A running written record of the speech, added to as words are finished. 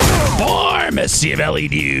Pharmacy Valley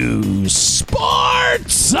News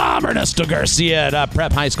Sports. I'm Ernesto Garcia at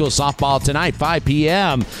Prep High School softball tonight, 5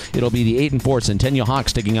 p.m. It'll be the 8-4 Centennial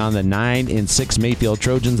Hawks taking on the 9-6 Mayfield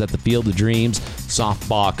Trojans at the Field of Dreams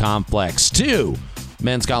softball complex. 2.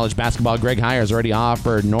 Men's college basketball, Greg Heyer has already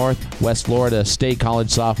offered Northwest Florida State College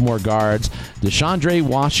sophomore guards DeShondre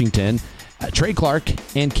Washington, Trey Clark,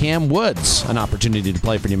 and Cam Woods an opportunity to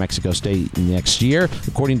play for New Mexico State next year.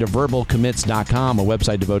 According to verbalcommits.com, a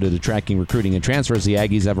website devoted to tracking recruiting and transfers, the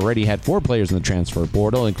Aggies have already had 4 players in the transfer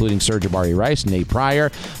portal, including Serge Abari Rice, Nate Pryor,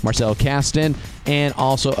 Marcel Caston, and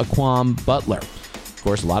also Aquam Butler. Of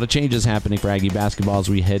course, a lot of changes happening for Aggie basketball as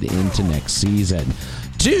we head into next season.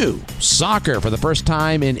 2. Soccer. For the first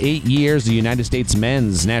time in 8 years, the United States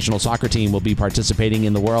men's national soccer team will be participating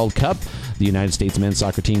in the World Cup. The United States men's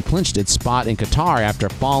soccer team clinched its spot in Qatar after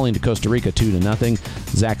falling to Costa Rica 2-0.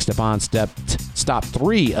 Zach Stepan stopped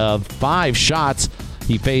 3 of 5 shots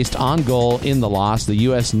he faced on goal in the loss. The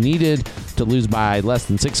U.S. needed to lose by less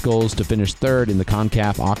than 6 goals to finish third in the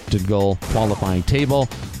CONCACAF octagonal qualifying table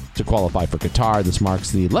to qualify for Qatar. This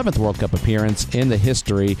marks the 11th World Cup appearance in the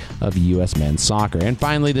history of U.S. men's soccer. And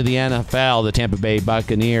finally to the NFL, the Tampa Bay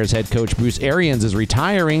Buccaneers head coach Bruce Arians is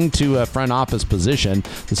retiring to a front office position.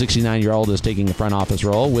 The 69-year-old is taking a front office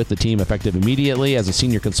role with the team effective immediately as a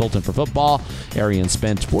senior consultant for football. Arians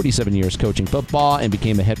spent 47 years coaching football and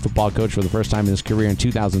became a head football coach for the first time in his career in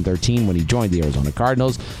 2013 when he joined the Arizona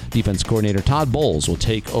Cardinals. Defense coordinator Todd Bowles will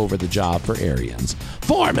take over the job for Arians.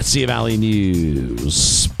 For Mesilla Valley News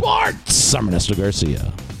Sports, I'm Ernesto Garcia.